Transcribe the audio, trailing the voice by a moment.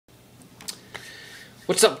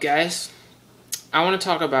What's up, guys? I want to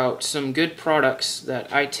talk about some good products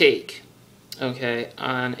that I take, okay,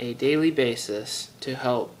 on a daily basis to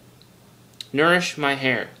help nourish my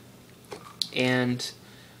hair. And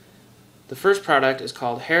the first product is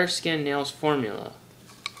called Hair, Skin, Nails Formula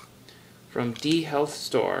from D Health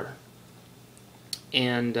Store.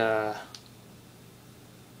 And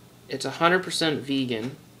it's 100%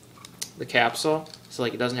 vegan, the capsule. So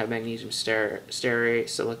like it doesn't have magnesium stearate,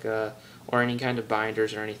 silica, or any kind of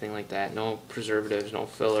binders or anything like that. No preservatives, no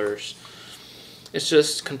fillers. It's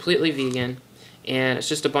just completely vegan, and it's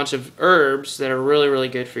just a bunch of herbs that are really, really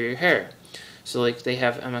good for your hair. So like they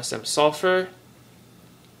have MSM sulfur,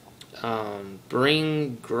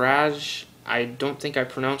 Bringraj, I don't think I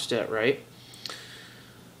pronounced it right,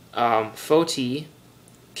 Foti,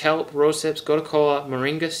 kelp, rosehips, gotu kola,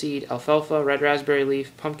 moringa seed, alfalfa, red raspberry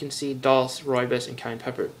leaf, pumpkin seed, dulse, rooibos, and cayenne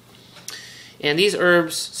pepper. And these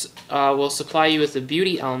herbs will supply you with the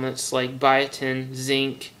beauty elements like biotin,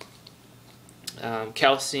 zinc,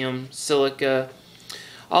 calcium, silica.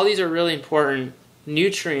 All these are really important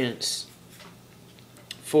nutrients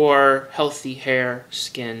for healthy hair,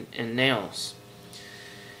 skin, and nails.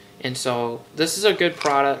 And so this is a good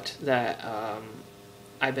product that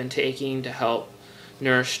I've been taking to help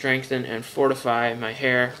nourish, strengthen, and fortify my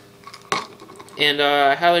hair. And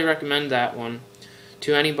I highly recommend that one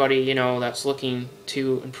to anybody, you know, that's looking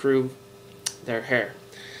to improve their hair.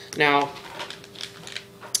 Now,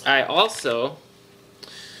 I also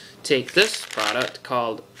take this product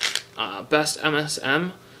called Best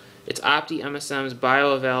MSM. It's Opti MSM's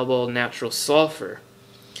bioavailable natural sulfur.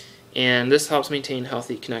 And this helps maintain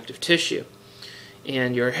healthy connective tissue.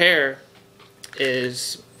 And your hair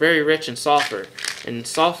is very rich in sulfur. And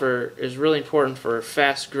sulfur is really important for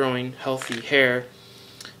fast-growing, healthy hair.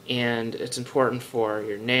 And it's important for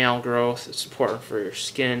your nail growth. It's important for your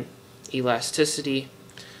skin elasticity.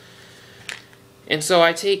 And so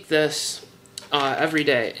I take this every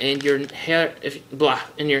day, and your hair,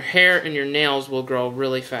 and your nails will grow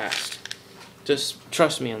really fast. Just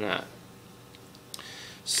trust me on that.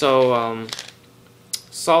 So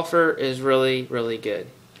sulfur is really, really good.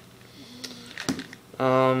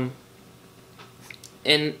 And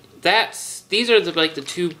these are the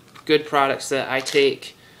two good products that I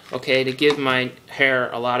take, okay, to give my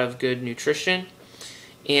hair a lot of good nutrition.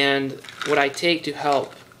 And what I take to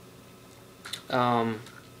help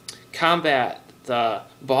combat the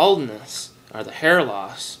baldness or the hair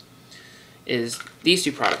loss is these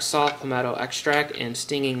two products, saw palmetto extract and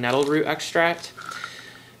stinging nettle root extract,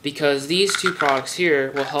 because these two products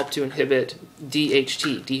here will help to inhibit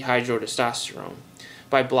DHT, dihydrotestosterone,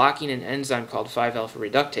 by blocking an enzyme called 5-alpha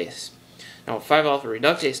reductase. Now what 5-alpha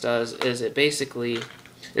reductase does is it basically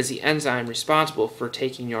is the enzyme responsible for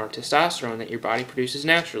taking your testosterone that your body produces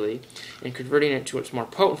naturally and converting it to its more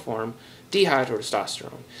potent form,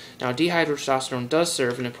 dihydrotestosterone. Now dihydrotestosterone does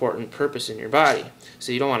serve an important purpose in your body,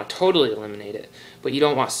 so you don't want to totally eliminate it, but you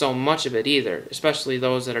don't want so much of it either, especially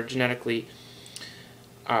those that are genetically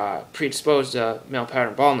predisposed to male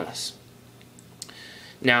pattern baldness.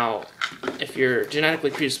 Now, if you're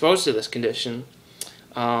genetically predisposed to this condition,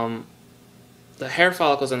 the hair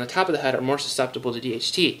follicles on the top of the head are more susceptible to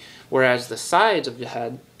DHT, whereas the sides of the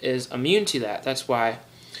head is immune to that. That's why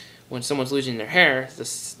when someone's losing their hair,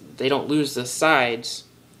 they don't lose the sides,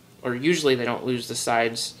 or usually they don't lose the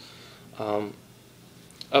sides of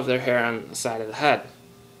their hair on the side of the head.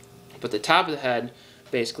 But the top of the head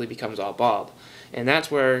basically becomes all bald. And that's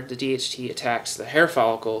where the DHT attacks the hair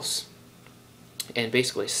follicles and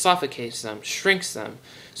basically suffocates them, shrinks them,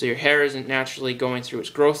 so your hair isn't naturally going through its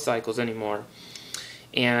growth cycles anymore,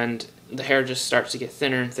 and the hair just starts to get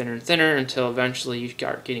thinner and thinner and thinner until eventually you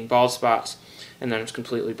start getting bald spots, and then it's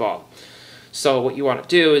completely bald. So what you want to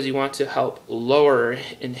do is you want to help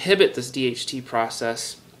inhibit this DHT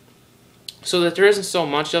process so that there isn't so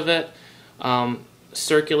much of it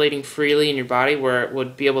circulating freely in your body where it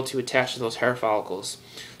would be able to attach to those hair follicles.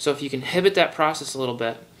 So if you can inhibit that process a little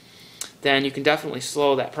bit, then you can definitely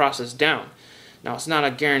slow that process down. Now, it's not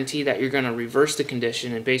a guarantee that you're going to reverse the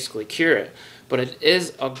condition and basically cure it, but it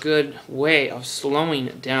is a good way of slowing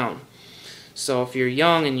it down. So if you're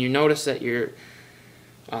young and you notice that you're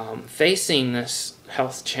facing this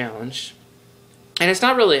health challenge, and it's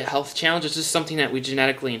not really a health challenge, it's just something that we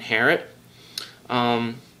genetically inherit.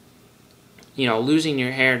 You know, losing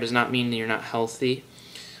your hair does not mean that you're not healthy.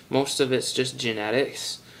 Most of it's just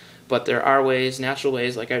genetics. But there are ways, natural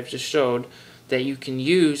ways, like I've just showed, that you can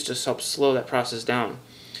use to help slow that process down.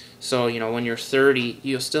 So, you know, when you're 30,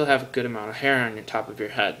 you'll still have a good amount of hair on the top of your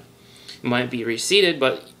head. It might be receded,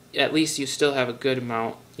 but at least you still have a good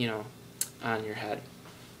amount, you know, on your head.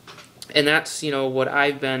 And that's, what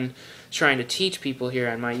I've been trying to teach people here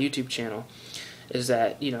on my YouTube channel, is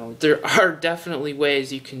that, there are definitely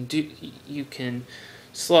ways you can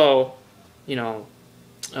slow,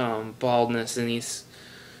 baldness and these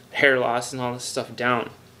hair loss and all this stuff down.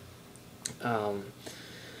 And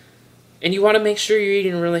you want to make sure you're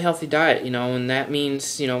eating a really healthy diet, and that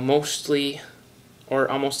means, mostly or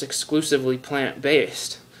almost exclusively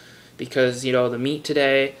plant-based, because, the meat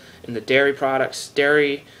today and the dairy products,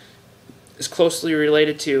 dairy is closely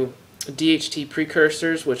related to DHT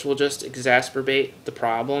precursors, which will just exacerbate the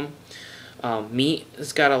problem. Meat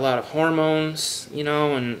has got a lot of hormones,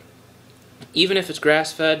 and even if it's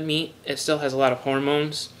grass-fed meat, it still has a lot of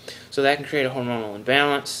hormones, so that can create a hormonal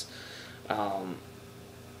imbalance.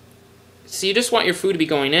 So you just want your food to be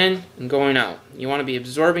going in and going out. You want to be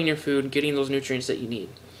absorbing your food, getting those nutrients that you need.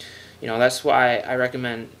 That's why I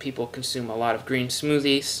recommend people consume a lot of green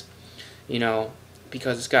smoothies,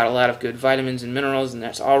 because it's got a lot of good vitamins and minerals, and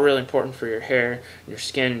that's all really important for your hair, your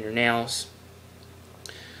skin, and your nails.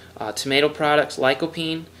 Tomato products,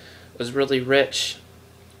 lycopene, was really rich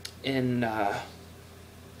in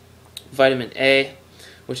vitamin A,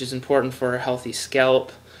 which is important for a healthy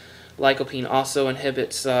scalp. Lycopene also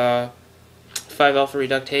inhibits 5-alpha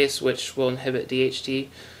reductase, which will inhibit DHT.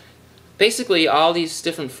 Basically, all these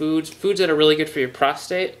different foods that are really good for your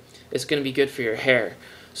prostate, is going to be good for your hair.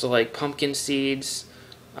 So like pumpkin seeds,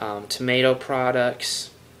 tomato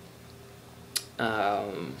products,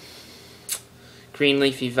 green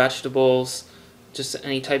leafy vegetables, just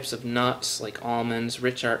any types of nuts like almonds.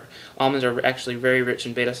 Almonds are actually very rich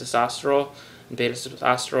in beta-sitosterol, and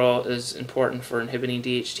beta-sitosterol is important for inhibiting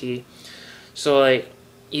DHT. So like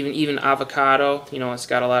even avocado, it's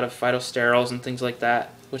got a lot of phytosterols and things like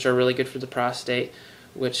that, which are really good for the prostate,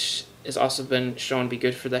 which has also been shown to be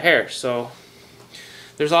good for the hair. So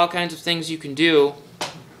there's all kinds of things you can do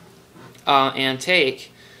and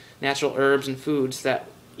take, natural herbs and foods that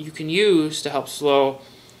you can use to help slow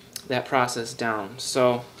that process down.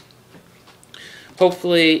 So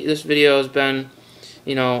hopefully this video has been,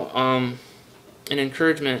 an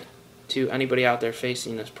encouragement to anybody out there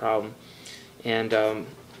facing this problem. And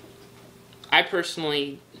I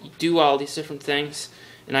personally do all these different things,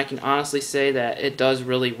 and I can honestly say that it does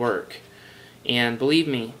really work. And believe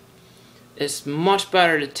me, it's much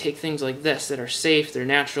better to take things like this that are safe, they're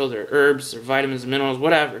natural, they're herbs, they're vitamins, minerals,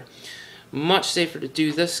 whatever. Much safer to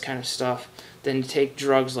do this kind of stuff than to take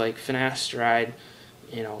drugs like finasteride,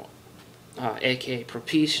 aka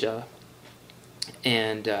Propecia,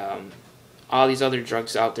 and all these other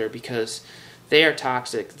drugs out there, because they are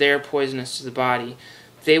toxic, they are poisonous to the body.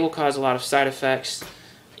 They will cause a lot of side effects,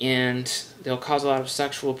 and they'll cause a lot of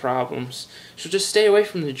sexual problems. So just stay away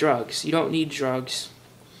from the drugs. You don't need drugs.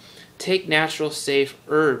 Take natural, safe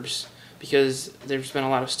herbs, because there's been a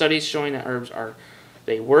lot of studies showing that herbs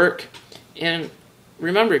they work. And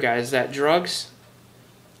remember, guys, that drugs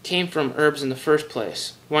came from herbs in the first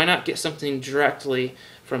place. Why not get something directly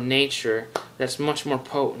from nature that's much more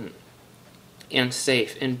potent and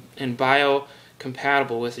safe and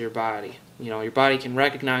biocompatible with your body? Your body can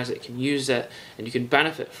recognize it, can use it, and you can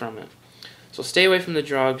benefit from it. So stay away from the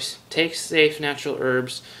drugs, take safe natural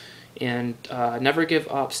herbs, and never give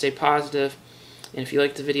up, stay positive. And if you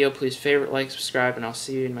like the video, please favorite, like, subscribe, and I'll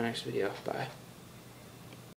see you in my next video. Bye.